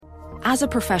As a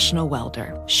professional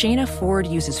welder, Shayna Ford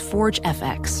uses Forge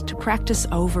FX to practice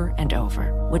over and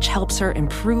over, which helps her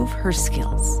improve her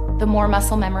skills. The more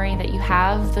muscle memory that you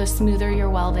have, the smoother your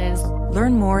weld is.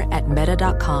 Learn more at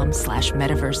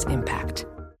meta.com/metaverse impact.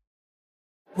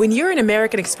 When you're an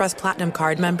American Express Platinum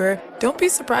card member, don't be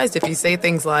surprised if you say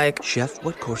things like, "Chef,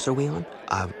 what course are we on?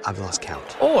 I've lost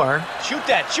count." Or, Shoot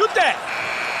that!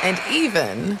 And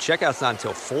even, checkout's not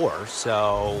until 4,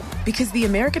 so... Because the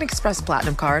American Express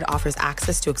Platinum Card offers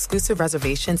access to exclusive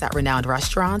reservations at renowned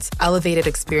restaurants, elevated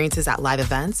experiences at live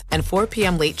events, and 4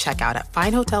 p.m. late checkout at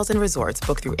fine hotels and resorts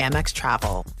booked through Amex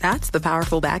Travel. That's the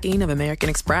powerful backing of American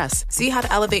Express. See how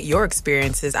to elevate your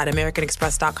experiences at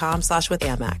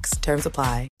americanexpress.com/withAmex. Terms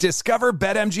apply. Discover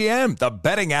BetMGM, the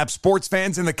betting app sports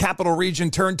fans in the capital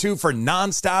region turn to for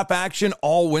nonstop action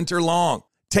all winter long.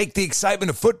 Take the excitement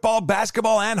of football,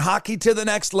 basketball, and hockey to the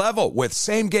next level with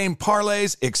same-game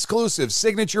parlays, exclusive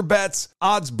signature bets,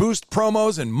 odds boost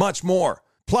promos, and much more.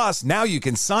 Plus, now you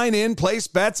can sign in, place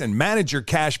bets, and manage your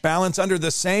cash balance under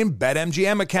the same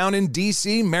BetMGM account in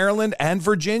D.C., Maryland, and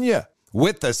Virginia.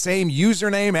 With the same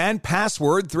username and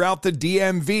password throughout the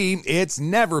DMV, it's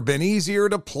never been easier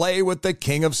to play with the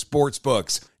king of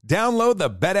sportsbooks. Download the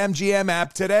BetMGM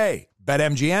app today.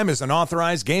 BetMGM is an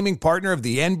authorized gaming partner of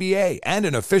the NBA and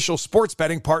an official sports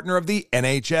betting partner of the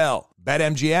NHL.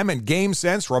 BetMGM and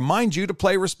GameSense remind you to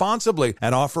play responsibly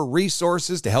and offer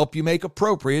resources to help you make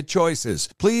appropriate choices.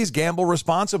 Please gamble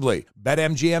responsibly.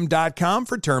 BetMGM.com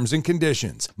for terms and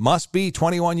conditions. Must be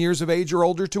 21 years of age or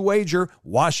older to wager.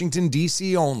 Washington,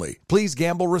 D.C. only. Please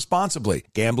gamble responsibly.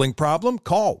 Gambling problem?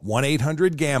 Call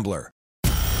 1-800-GAMBLER.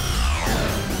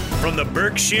 From the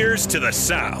Berkshires to the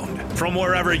Sound, from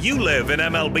wherever you live in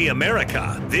MLB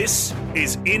America, this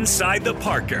is Inside the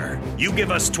Parker. You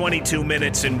give us 22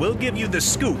 minutes and we'll give you the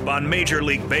scoop on Major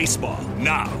League Baseball.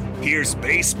 Now, here's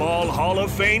Baseball Hall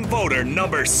of Fame voter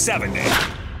number 70,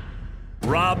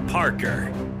 Rob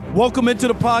Parker. Welcome into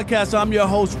the podcast. I'm your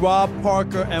host, Rob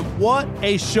Parker, and what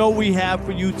a show we have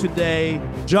for you today.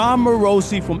 John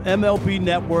Morosi from MLB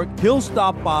Network. He'll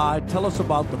stop by, tell us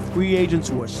about the free agents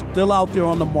who are still out there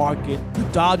on the market, the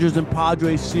Dodgers and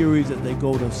Padres series as they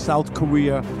go to South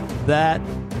Korea, that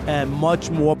and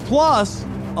much more. Plus,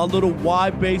 a little why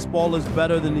baseball is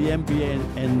better than the NBA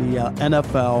and the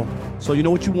NFL. So you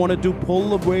know what you want to do?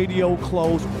 Pull the radio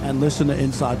close and listen to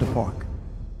Inside the Park.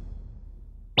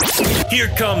 Here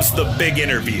comes the big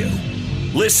interview.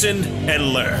 Listen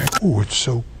and learn. Oh, it's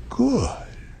so good.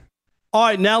 All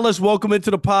right, now let's welcome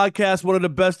into the podcast one of the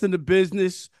best in the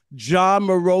business, John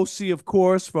Morosi, of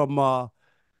course, from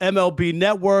MLB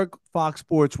Network, Fox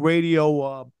Sports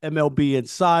Radio, MLB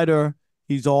Insider.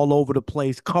 He's all over the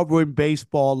place covering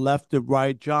baseball left and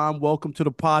right. John, welcome to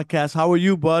the podcast. How are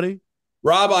you, buddy?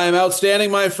 Rob, I am outstanding,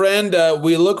 my friend.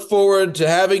 We look forward to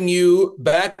having you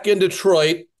back in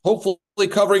Detroit, hopefully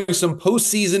covering some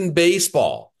postseason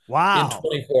baseball. Wow. In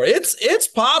 24. It's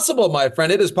possible, my friend.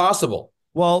 It is possible.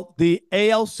 Well, the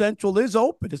AL Central is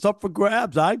open. It's up for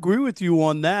grabs. I agree with you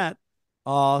on that.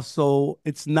 So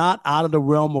it's not out of the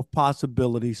realm of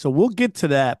possibility. So we'll get to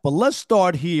that. But let's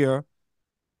start here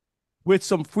with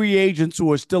some free agents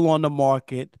who are still on the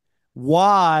market.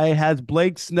 Why has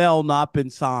Blake Snell not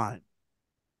been signed?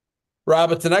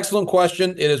 Rob, it's an excellent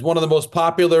question. It is one of the most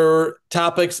popular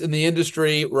topics in the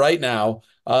industry right now.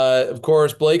 Of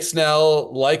course, Blake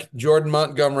Snell, like Jordan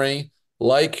Montgomery,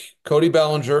 like Cody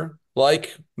Bellinger,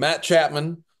 like Matt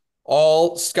Chapman,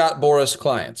 all Scott Boras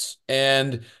clients.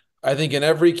 And I think in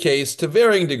every case, to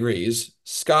varying degrees,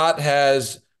 Scott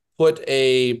has put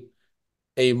a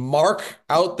mark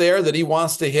out there that he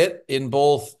wants to hit in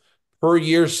both per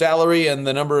year salary and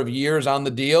the number of years on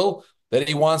the deal that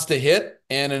he wants to hit.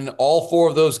 And in all 4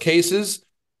 of those cases,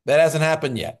 that hasn't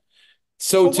happened yet.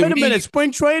 So well, wait a minute,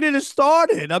 spring trading has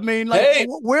started. I mean,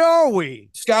 where are we?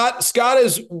 Scott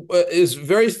is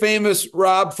very famous,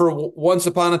 Rob, for once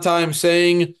upon a time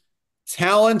saying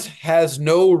talent has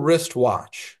no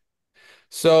wristwatch.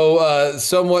 So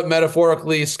somewhat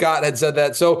metaphorically, Scott had said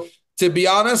that. So to be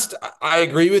honest, I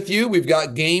agree with you. We've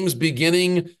got games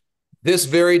beginning this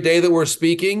very day that we're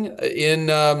speaking in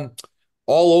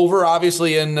all over,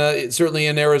 obviously, certainly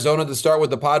in Arizona to start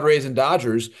with the Padres and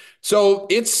Dodgers. So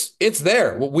it's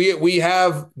there. We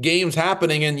have games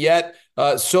happening, and yet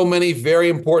so many very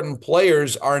important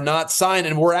players are not signed.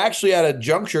 And we're actually at a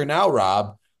juncture now,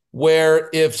 Rob, where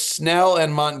if Snell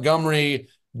and Montgomery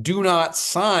do not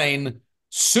sign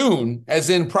soon, as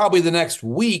in probably the next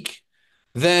week,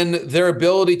 then their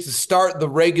ability to start the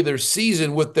regular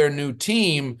season with their new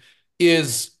team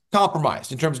is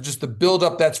compromised in terms of just the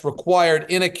buildup that's required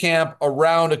in a camp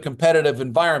around a competitive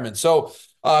environment. So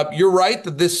you're right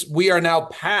that we are now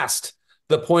past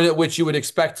the point at which you would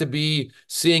expect to be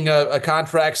seeing a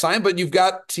contract signed. But you've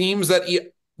got teams that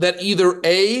either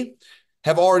A,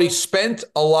 have already spent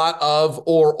a lot of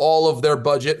or all of their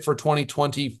budget for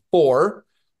 2024,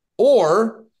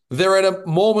 or they're at a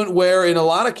moment where, in a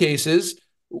lot of cases,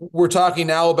 we're talking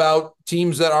now about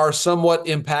teams that are somewhat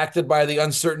impacted by the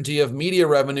uncertainty of media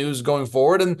revenues going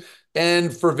forward.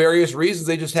 And for various reasons,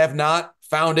 they just have not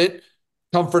found it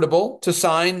comfortable to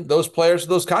sign those players to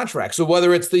those contracts. So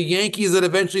whether it's the Yankees that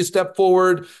eventually step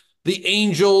forward, the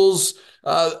Angels,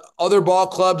 other ball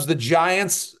clubs, the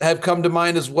Giants have come to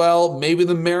mind as well. Maybe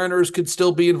the Mariners could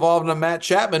still be involved in a Matt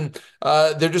Chapman.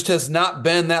 There just has not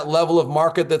been that level of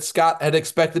market that Scott had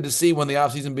expected to see when the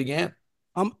offseason began.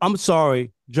 I'm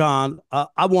sorry, John.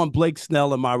 I want Blake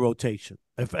Snell in my rotation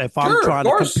if I'm Sure, trying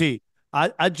to compete.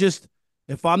 I just,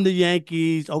 if I'm the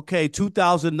Yankees, okay,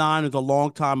 2009 is a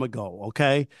long time ago,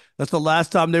 okay? That's the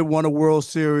last time they won a World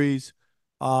Series.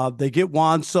 They get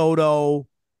Juan Soto.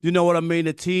 You know what I mean?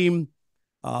 The team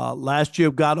last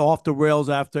year got off the rails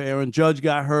after Aaron Judge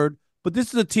got hurt. But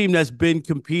this is a team that's been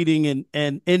competing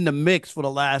and in the mix for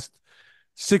the last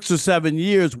 6 or 7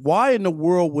 years. Why in the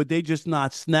world would they just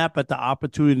not snap at the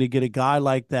opportunity to get a guy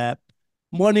like that?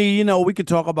 Money, we could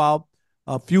talk about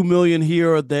a few million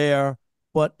here or there,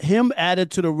 but him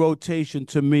added to the rotation,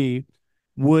 to me,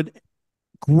 would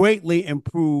greatly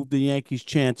improve the Yankees'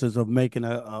 chances of making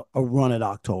a run at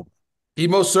October. He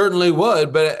most certainly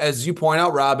would, but as you point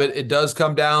out, Rob, it does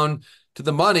come down to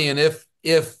the money. And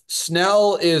if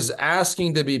Snell is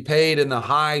asking to be paid in the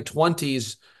high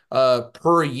 20s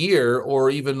per year or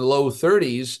even low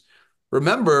 30s,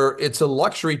 remember, it's a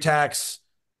luxury tax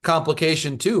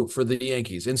complication too for the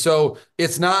Yankees. And so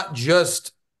it's not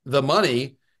just the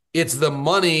money, it's the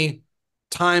money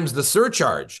times the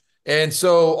surcharge. And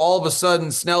so all of a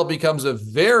sudden, Snell becomes a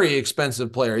very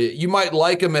expensive player. You might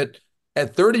like him at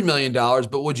 $30 million,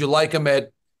 but would you like him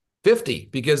at 50?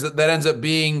 Because that ends up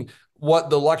being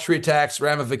what the luxury tax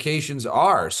ramifications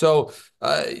are. So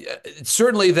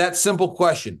certainly that simple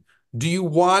question. Do you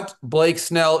want Blake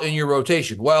Snell in your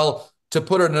rotation? Well, to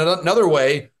put it another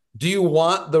way, do you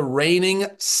want the reigning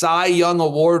Cy Young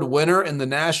Award winner in the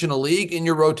National League in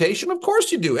your rotation? Of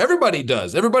course you do. Everybody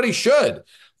does. Everybody should.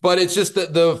 But it's just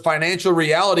the financial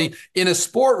reality in a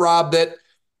sport, Rob, that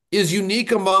is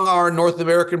unique among our North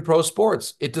American pro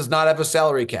sports. It does not have a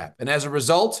salary cap. And as a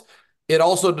result, it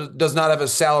also does not have a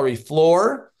salary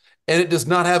floor, and it does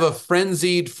not have a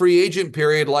frenzied free agent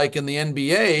period like in the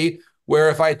NBA, where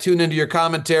if I tune into your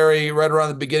commentary right around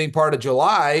the beginning part of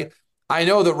July, I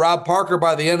know that Rob Parker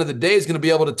by the end of the day is going to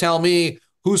be able to tell me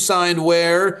who signed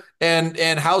where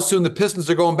and how soon the Pistons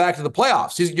are going back to the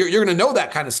playoffs. You're going to know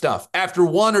that kind of stuff after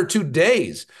 1 or 2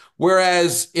 days.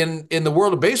 Whereas in the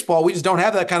world of baseball, we just don't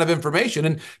have that kind of information.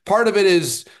 And part of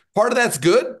that's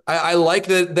good. I like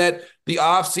that the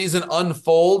offseason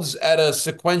unfolds at a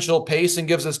sequential pace and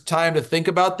gives us time to think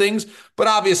about things. But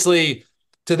obviously,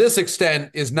 to this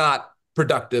extent, is not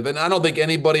productive. And I don't think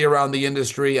anybody around the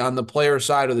industry on the player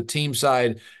side or the team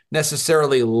side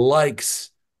necessarily likes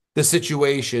the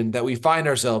situation that we find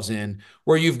ourselves in,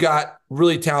 where you've got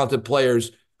really talented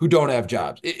players who don't have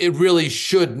jobs. It really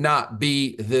should not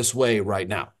be this way right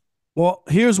now. Well,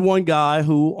 here's one guy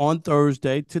who on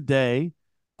Thursday, today,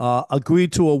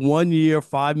 agreed to a 1-year,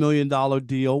 $5 million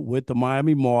deal with the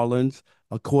Miami Marlins,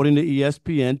 according to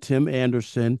ESPN, Tim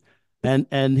Anderson.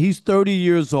 And he's 30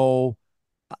 years old.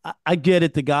 I get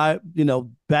it. The guy,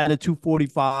 batted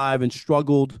 .245 and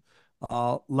struggled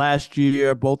last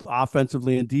year, both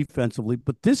offensively and defensively.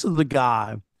 But this is the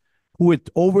guy who hit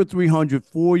over 300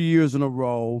 4 years in a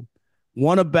row,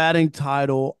 won a batting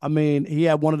title. I mean, he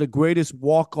had one of the greatest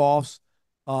walk-offs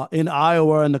in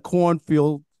Iowa in the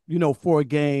cornfield, for a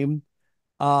game,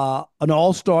 an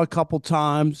all-star a couple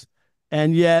times.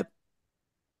 And yet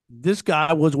this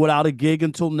guy was without a gig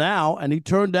until now, and he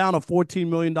turned down a $14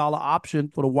 million option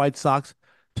for the White Sox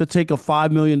to take a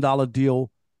 $5 million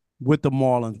deal with the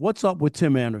Marlins. What's up with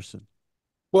Tim Anderson?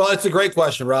 Well, it's a great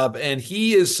question, Rob. And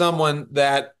he is someone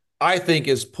that I think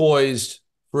is poised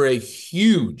for a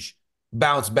huge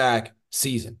bounce back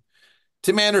season.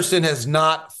 Tim Anderson has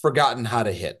not forgotten how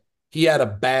to hit. He had a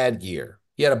bad year.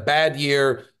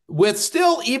 With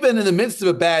still, even in the midst of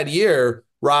a bad year,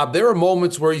 Rob, there were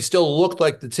moments where he still looked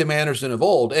like the Tim Anderson of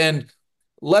old. And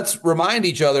let's remind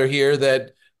each other here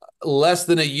that less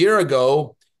than a year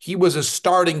ago, he was a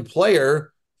starting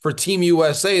player for Team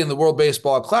USA in the World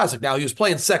Baseball Classic. Now, he was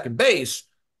playing second base,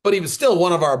 but he was still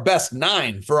one of our best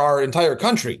 9 for our entire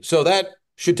country. So that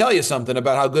should tell you something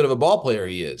about how good of a ball player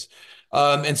he is.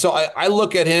 And so I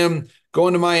look at him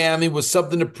going to Miami with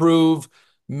something to prove,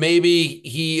 maybe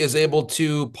he is able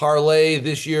to parlay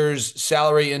this year's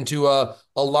salary into a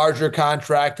larger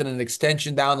contract and an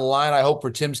extension down the line. I hope for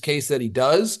Tim's case that he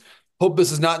does. Hope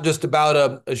this is not just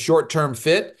about a short-term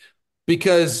fit,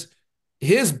 because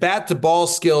his bat-to-ball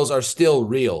skills are still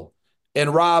real.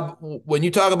 And Rob, when you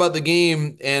talk about the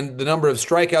game and the number of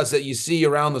strikeouts that you see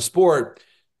around the sport,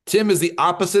 Tim is the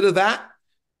opposite of that,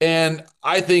 and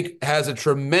I think has a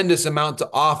tremendous amount to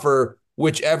offer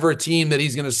whichever team that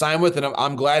he's going to sign with. And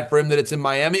I'm glad for him that it's in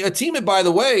Miami, a team that, by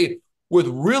the way, with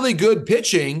really good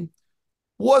pitching,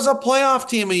 was a playoff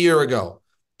team a year ago.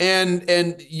 And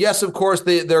yes, of course,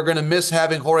 they're going to miss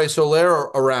having Jorge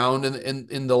Soler around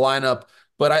in the lineup.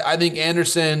 But I think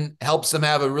Anderson helps them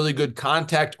have a really good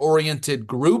contact-oriented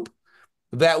group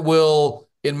that will,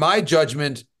 in my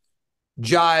judgment,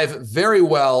 jive very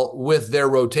well with their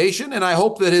rotation. And I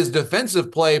hope that his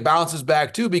defensive play bounces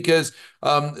back too, because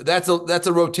that's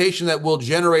a rotation that will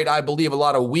generate, I believe, a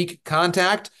lot of weak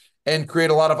contact and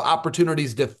create a lot of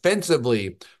opportunities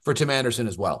defensively for Tim Anderson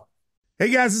as well. Hey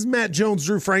guys, this is Matt Jones,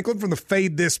 Drew Franklin from the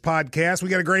Fade This podcast. We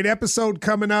got a great episode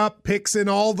coming up, picks in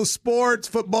all the sports,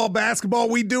 football, basketball,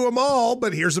 we do them all,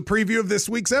 but here's a preview of this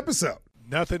week's episode.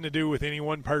 Nothing to do with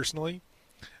anyone personally,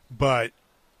 but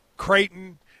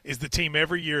Creighton is the team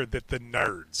every year that the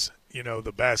nerds,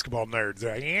 the basketball nerds,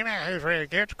 they're like, who's really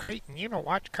good? Creighton,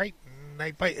 watch Creighton.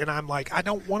 They play. And I'm like, I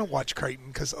don't want to watch Creighton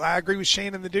because I agree with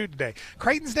Shannon the dude today.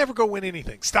 Creighton's never going to win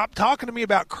anything. Stop talking to me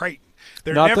about Creighton.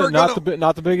 They're not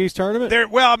the Big East tournament.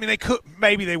 They could,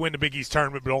 maybe they win the Big East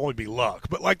tournament, but it'll only be luck.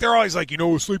 But they're always like,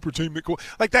 a sleeper team that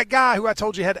like that guy who I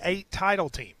told you had 8 title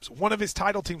teams. One of his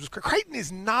title teams was Creighton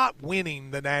is not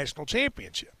winning the national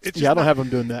championship. I don't have them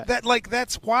doing that.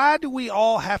 That's why do we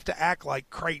all have to act like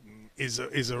Creighton is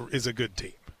a good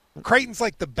team? Creighton's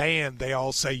like the band they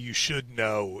all say you should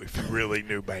know if you really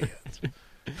knew bands.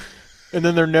 And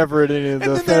then they're never at any of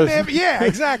the yeah,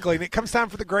 exactly. And it comes time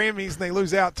for the Grammys, and they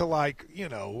lose out to,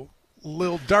 Lil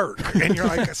Durk. And you're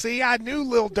like, see, I knew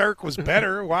Lil Durk was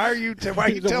better. Why are you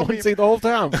telling me? See the whole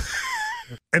time.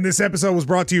 And this episode was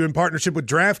brought to you in partnership with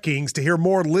DraftKings. To hear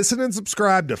more, listen and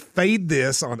subscribe to Fade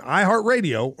This on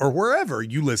iHeartRadio or wherever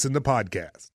you listen to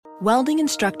podcasts. Welding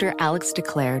instructor Alex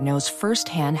DeClaire knows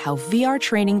firsthand how VR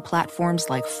training platforms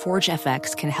like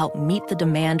ForgeFX can help meet the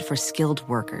demand for skilled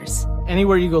workers.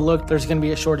 Anywhere you go look, there's going to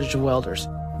be a shortage of welders.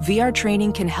 VR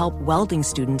training can help welding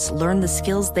students learn the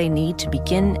skills they need to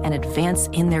begin and advance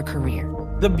in their career.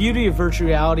 The beauty of virtual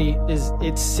reality is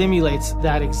it simulates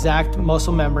that exact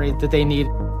muscle memory that they need.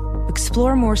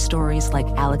 Explore more stories like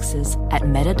Alex's at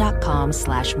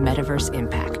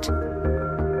meta.com/metaverseimpact.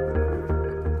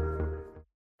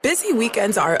 Busy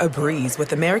weekends are a breeze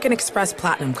with American Express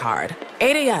Platinum Card.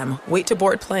 8 a.m., wait to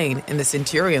board plane in the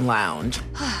Centurion Lounge.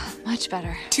 Much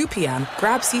better. 2 p.m.,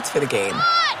 grab seats for the game.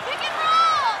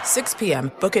 6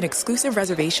 p.m., book an exclusive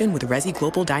reservation with Resi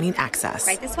Global Dining Access.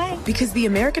 Right this way. Because the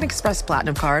American Express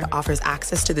Platinum Card offers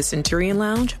access to the Centurion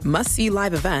Lounge, must-see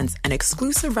live events, and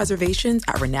exclusive reservations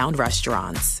at renowned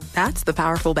restaurants. That's the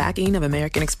powerful backing of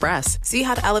American Express. See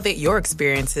how to elevate your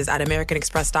experiences at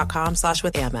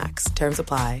americanexpress.com/withAmex. Terms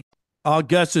apply. Our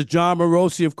guest is John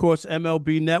Morosi, of course,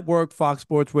 MLB Network, Fox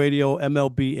Sports Radio,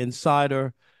 MLB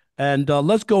Insider. And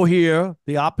let's go here,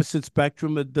 the opposite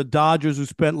spectrum, the Dodgers, who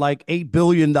spent like $8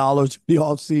 billion in the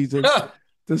offseason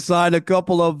to sign a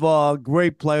couple of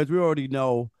great players. We already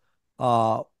know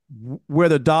where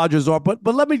the Dodgers are. But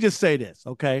let me just say this,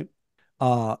 okay?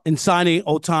 In signing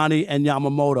Ohtani and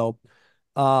Yamamoto,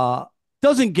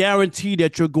 doesn't guarantee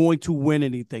that you're going to win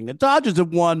anything. The Dodgers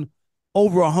have won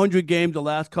over 100 games the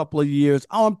last couple of years.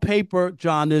 On paper,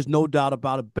 John, there's no doubt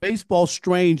about it. Baseball's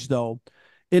strange, though,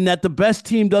 in that the best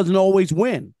team doesn't always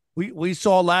win. We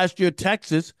saw last year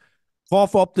Texas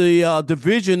cough up the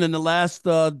division in the last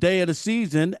day of the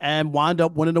season and wind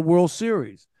up winning the World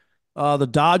Series. The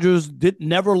Dodgers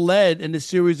never led in the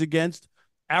series against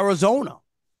Arizona,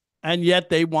 and yet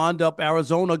they wound up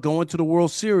Arizona going to the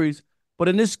World Series. But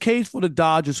in this case for the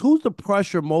Dodgers, who's the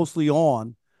pressure mostly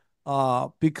on?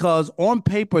 Because on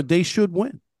paper, they should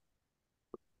win.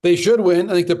 They should win.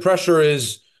 I think the pressure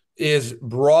is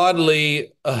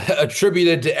broadly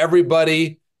attributed to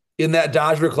everybody in that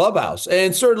Dodger clubhouse.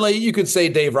 And certainly you could say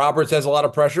Dave Roberts has a lot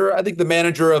of pressure. I think the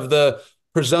manager of the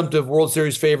presumptive World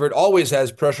Series favorite always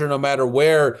has pressure no matter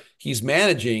where he's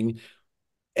managing.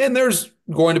 And there's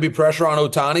going to be pressure on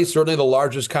Ohtani. Certainly the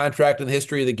largest contract in the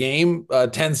history of the game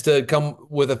tends to come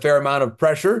with a fair amount of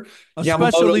pressure.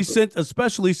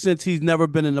 Especially since he's never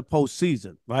been in the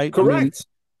postseason, right? Correct.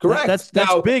 Correct. That's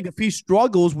big. If he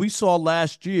struggles, we saw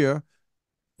last year,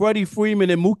 Freddie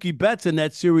Freeman and Mookie Betts in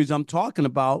that series I'm talking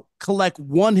about collect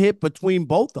one hit between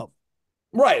both of them.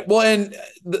 Right. Well, and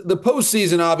the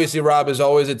postseason, obviously, Rob, is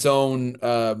always it's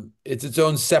its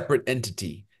own separate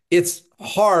entity. It's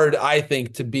hard, I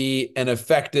think, to be an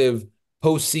effective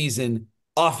postseason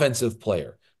offensive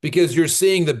player because you're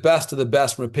seeing the best of the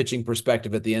best from a pitching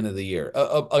perspective at the end of the year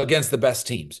against the best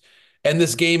teams. And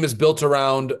this game is built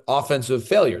around offensive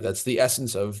failure. That's the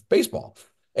essence of baseball.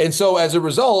 And so as a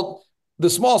result, the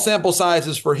small sample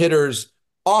sizes for hitters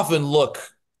often look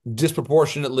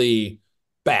disproportionately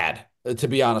bad, to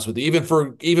be honest with you,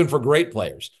 even for great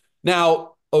players.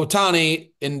 Now,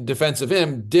 Ohtani, in defense of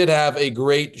him, did have a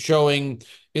great showing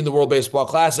in the World Baseball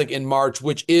Classic in March,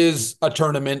 which is a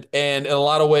tournament. And in a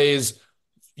lot of ways,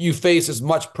 you face as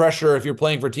much pressure if you're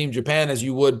playing for Team Japan as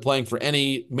you would playing for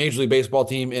any Major League Baseball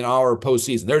team in our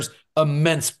postseason. There's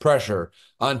immense pressure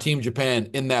on Team Japan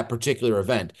in that particular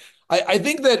event. I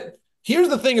think that here's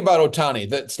the thing about Ohtani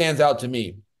that stands out to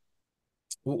me.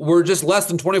 We're just less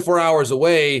than 24 hours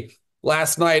away.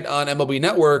 Last night on MLB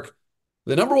Network,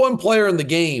 the number one player in the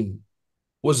game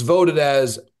was voted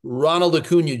as Ronald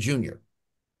Acuna Jr.,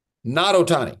 not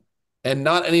Ohtani, and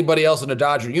not anybody else in a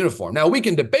Dodger uniform. Now, we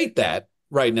can debate that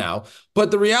right now,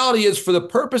 but the reality is for the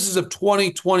purposes of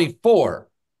 2024,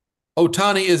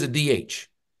 Ohtani is a DH.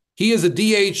 He is a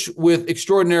DH with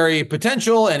extraordinary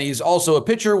potential, and he's also a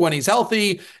pitcher when he's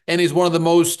healthy, and he's one of the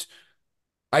most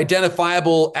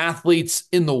identifiable athletes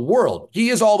in the world. He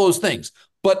is all those things.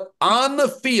 But on the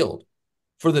field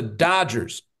for the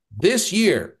Dodgers this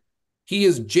year, he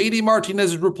is JD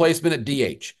Martinez's replacement at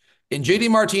DH. And JD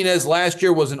Martinez last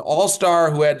year was an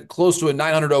all-star who had close to a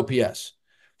 900 OPS.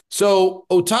 So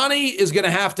Ohtani is going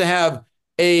to have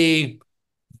a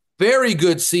very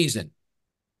good season,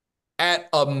 at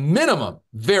a minimum,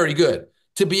 very good,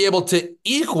 to be able to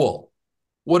equal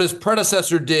what his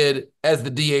predecessor did as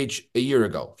the DH a year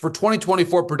ago for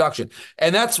 2024 production.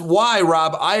 And that's why,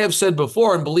 Rob, I have said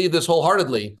before and believe this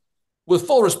wholeheartedly, with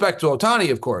full respect to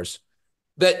Ohtani, of course,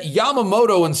 that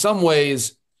Yamamoto in some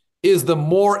ways is the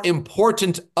more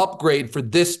important upgrade for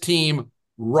this team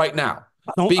right now.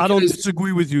 I don't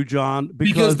disagree with you, John.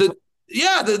 Because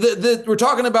we're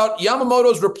talking about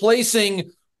Yamamoto's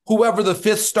replacing whoever the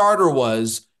fifth starter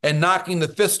was and knocking the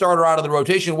fifth starter out of the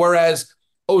rotation, whereas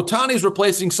Ohtani's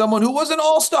replacing someone who was an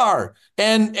all-star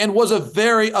and was a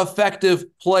very effective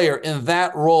player in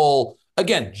that role.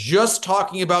 Again, just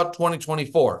talking about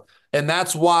 2024. And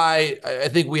that's why I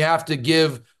think we have to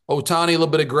give Ohtani a little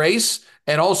bit of grace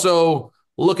and also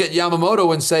look at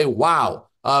Yamamoto and say, wow,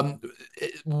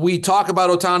 we talk about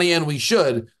Ohtani and we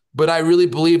should, but I really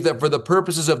believe that for the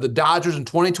purposes of the Dodgers in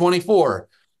 2024,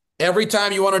 every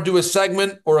time you want to do a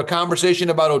segment or a conversation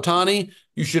about Ohtani,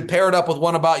 you should pair it up with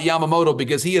one about Yamamoto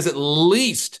because he is at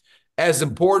least as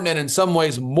important and in some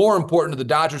ways more important to the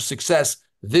Dodgers' success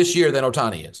this year than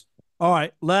Ohtani is. All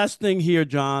right, last thing here,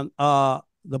 John.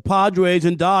 The Padres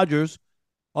and Dodgers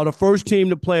are the first team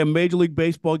to play a Major League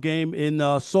Baseball game in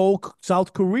Seoul,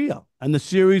 South Korea. And the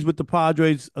series with the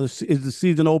Padres is the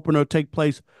season opener, take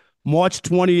place March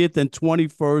 20th and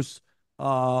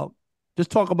 21st. Just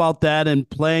talk about that and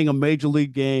playing a Major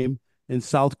League game in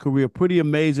South Korea. Pretty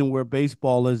amazing where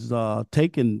baseball is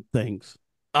taking things.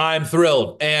 I'm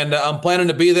thrilled, and I'm planning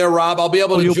to be there, Rob. I'll be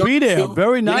able to. You'll be there.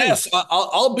 Very nice. Yes,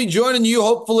 I'll be joining you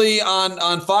hopefully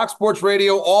on Fox Sports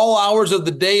Radio all hours of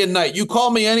the day and night. You call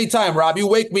me anytime, Rob. You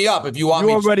wake me up if you want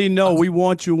me. You already know we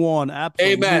want you on.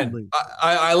 Absolutely. Amen.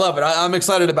 I love it. I'm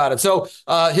excited about it. So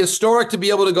historic to be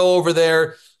able to go over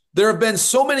there. There have been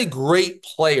so many great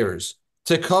players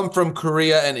to come from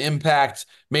Korea and impact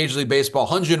Major League Baseball.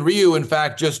 Hyun-Jin Ryu, in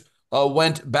fact, just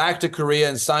went back to Korea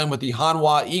and signed with the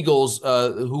Hanwha Eagles,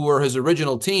 who were his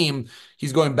original team.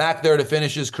 He's going back there to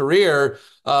finish his career.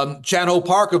 Chan-ho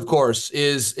Park, of course,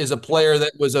 is a player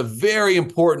that was a very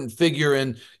important figure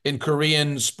in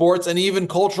Korean sports and even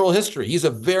cultural history. He's a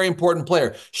very important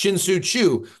player. Shin-Soo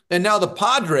Choo. And now the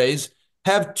Padres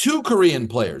have two Korean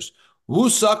players.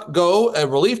 Woo-Suk Go, a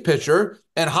relief pitcher,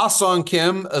 and Ha-Sung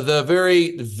Kim, the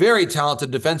very, very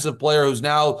talented defensive player who's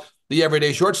now the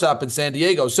everyday shortstop in San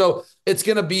Diego. So it's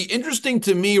going to be interesting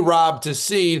to me, Rob, to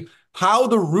see how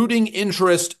the rooting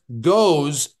interest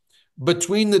goes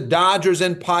between the Dodgers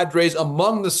and Padres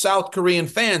among the South Korean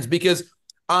fans, because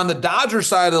on the Dodger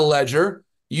side of the ledger,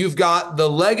 you've got the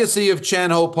legacy of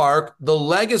Chan-ho Park, the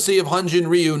legacy of Hyun-Jin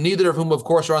Ryu, neither of whom, of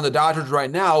course, are on the Dodgers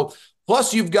right now.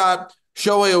 Plus, you've got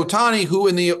Shohei Ohtani, who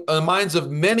in the minds of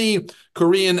many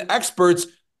Korean experts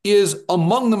is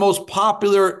among the most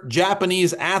popular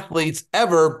Japanese athletes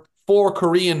ever for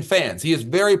Korean fans. He is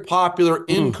very popular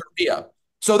in Korea.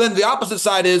 So then the opposite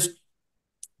side is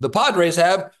the Padres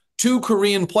have 2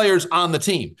 Korean players on the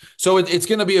team. So it's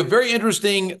going to be a very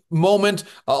interesting moment.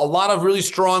 A lot of really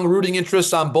strong rooting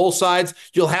interests on both sides.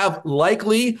 You'll have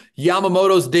likely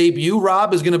Yamamoto's debut,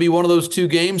 Rob, is going to be one of those 2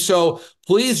 games. So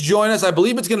please join us. I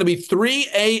believe it's going to be 3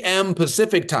 a.m.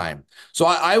 Pacific time. So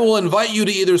I will invite you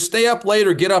to either stay up late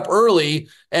or get up early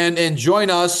and join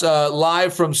us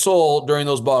live from Seoul during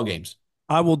those ball games.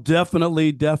 I will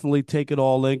definitely take it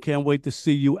all in. Can't wait to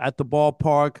see you at the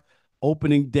ballpark.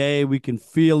 Opening day, we can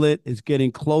feel it. It's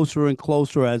getting closer and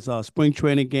closer as spring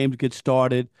training games get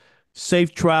started.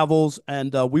 Safe travels,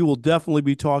 and we will definitely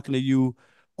be talking to you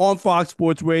on Fox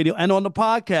Sports Radio and on the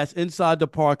podcast, Inside the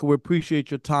Park. We appreciate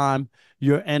your time,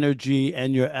 your energy,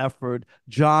 and your effort.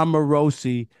 John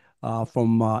Morosi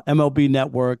from MLB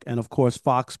Network and, of course,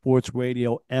 Fox Sports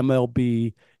Radio,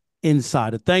 MLB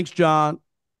Insider. Thanks, John.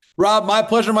 Rob, my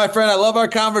pleasure, my friend. I love our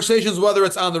conversations, whether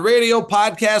it's on the radio,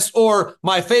 podcast, or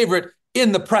my favorite,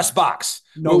 in the press box,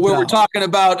 where we're talking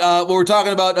about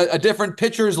a different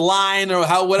pitcher's line or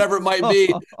whatever it might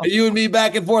be. You and me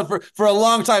back and forth for a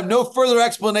long time. No further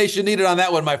explanation needed on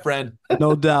that one, my friend.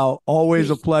 No doubt. Always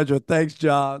a pleasure. Thanks,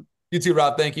 John. You too,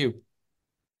 Rob. Thank you.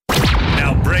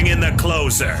 Now bring in the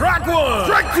closer. Strike 1.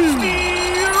 Strike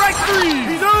 2. Strike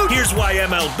 3. Here's why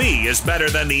MLB is better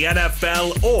than the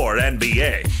NFL or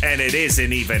NBA, and it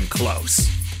isn't even close.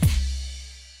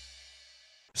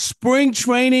 Spring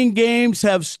training games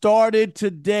have started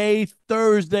today,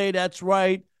 Thursday. That's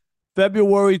right,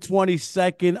 February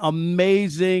 22nd.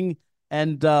 Amazing.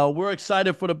 And we're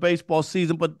excited for the baseball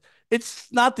season, but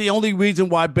it's not the only reason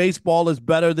why baseball is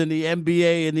better than the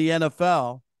NBA and the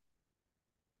NFL.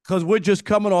 Because we're just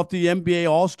coming off the NBA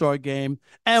All-Star game.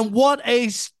 And what a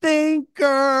stinker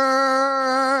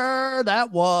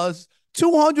that was.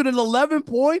 211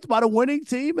 points by the winning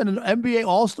team in an NBA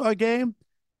All-Star game.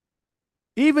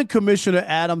 Even Commissioner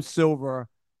Adam Silver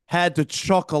had to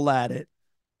chuckle at it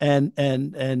and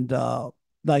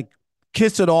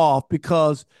kiss it off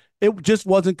because it just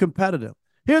wasn't competitive.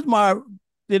 Here's my,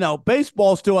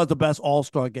 baseball still has the best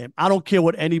All-Star game. I don't care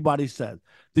what anybody says.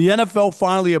 The NFL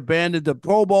finally abandoned the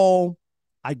Pro Bowl.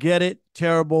 I get it.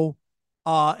 Terrible.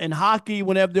 In hockey,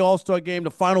 whenever the All-Star game,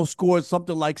 the final score is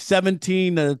something like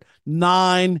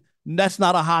 17-9. That's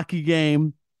not a hockey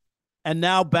game. And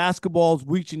now basketball's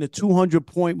reaching the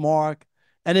 200-point mark.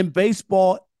 And in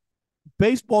baseball's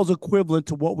equivalent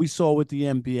to what we saw with the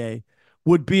NBA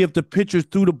would be if the pitchers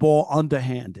threw the ball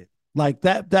underhanded. Like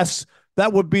that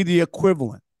would be the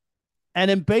equivalent.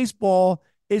 And in baseball,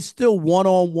 it's still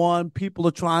one-on-one. People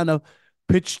are trying to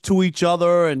pitch to each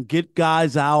other and get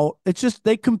guys out. It's just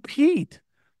they compete.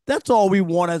 That's all we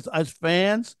want as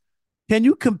fans. Can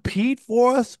you compete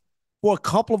for us for a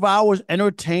couple of hours,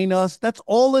 entertain us? That's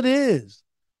all it is.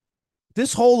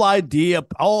 This whole idea,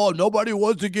 nobody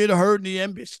wants to get hurt in the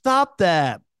NBA. Stop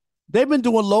that. They've been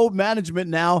doing load management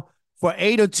now for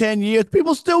 8 or 10 years.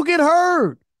 People still get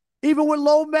hurt, even with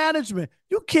load management.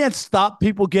 You can't stop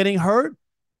people getting hurt.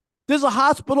 There's a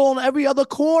hospital on every other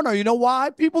corner. You know why?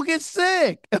 People get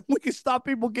sick. If we can stop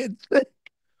people getting sick,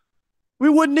 we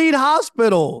wouldn't need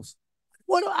hospitals.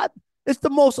 It's the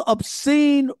most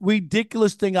obscene,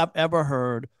 ridiculous thing I've ever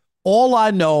heard. All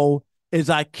I know is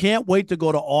I can't wait to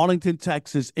go to Arlington,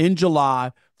 Texas in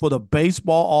July for the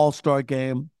baseball All-Star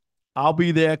game. I'll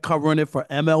be there covering it for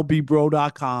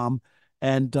MLBBro.com.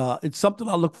 And it's something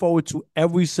I look forward to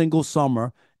every single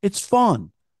summer. It's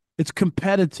fun. It's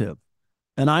competitive.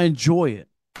 And I enjoy it.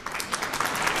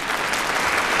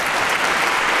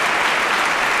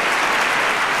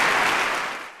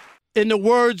 In the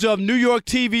words of New York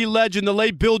TV legend, the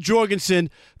late Bill Jorgensen,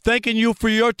 thanking you for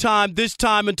your time this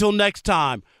time until next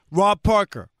time. Rob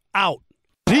Parker, out.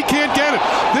 He can't get it.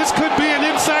 This could be an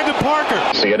Inside the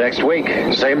Parker. See you next week.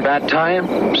 Same bat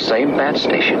time, same bat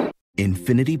station.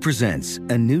 Infiniti presents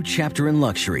a new chapter in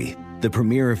luxury. The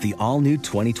premiere of the all-new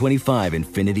 2025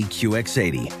 Infiniti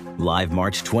QX80. Live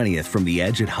March 20th from the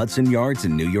Edge at Hudson Yards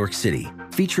in New York City.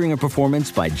 Featuring a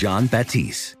performance by John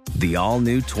Batiste. The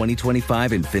all-new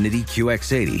 2025 Infiniti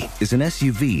QX80 is an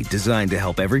SUV designed to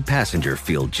help every passenger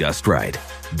feel just right.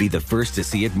 Be the first to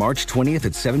see it March 20th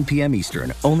at 7 p.m.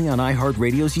 Eastern, only on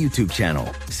iHeartRadio's YouTube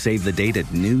channel. Save the date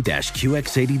at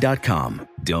new-QX80.com.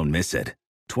 Don't miss it.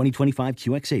 2025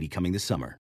 QX80 coming this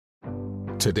summer.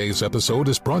 Today's episode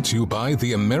is brought to you by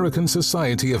the American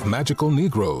Society of Magical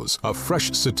Negroes, a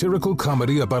fresh satirical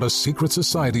comedy about a secret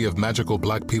society of magical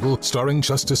black people starring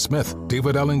Justice Smith,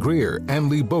 David Allen Greer, Ann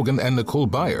Lee Bogan, and Nicole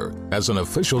Byer. As an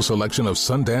official selection of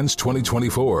Sundance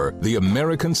 2024, the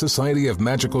American Society of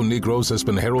Magical Negroes has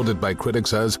been heralded by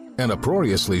critics as an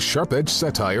uproariously sharp-edged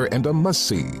satire and a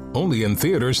must-see. Only in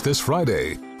theaters this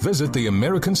Friday. Visit the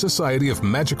American Society of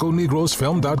Magical Negroes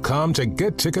Film.com to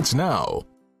get tickets now.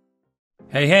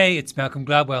 Hey, it's Malcolm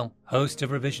Gladwell, host of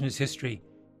Revisionist History.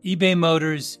 eBay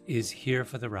Motors is here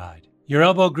for the ride. Your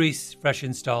elbow grease, fresh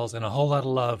installs, and a whole lot of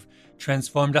love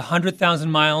transformed 100,000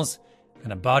 miles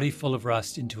and a body full of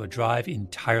rust into a drive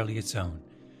entirely its own.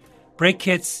 Brake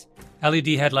kits, LED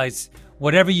headlights,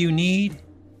 whatever you need,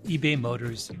 eBay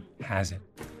Motors has it.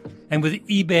 And with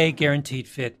eBay Guaranteed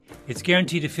Fit, it's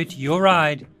guaranteed to fit your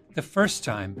ride the first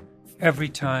time, every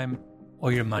time,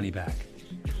 or your money back.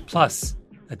 Plus,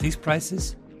 at these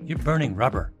prices, you're burning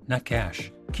rubber, not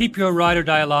cash. Keep your ride or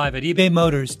die alive at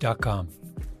ebaymotors.com.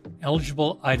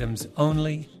 Eligible items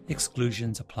only.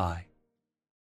 Exclusions apply.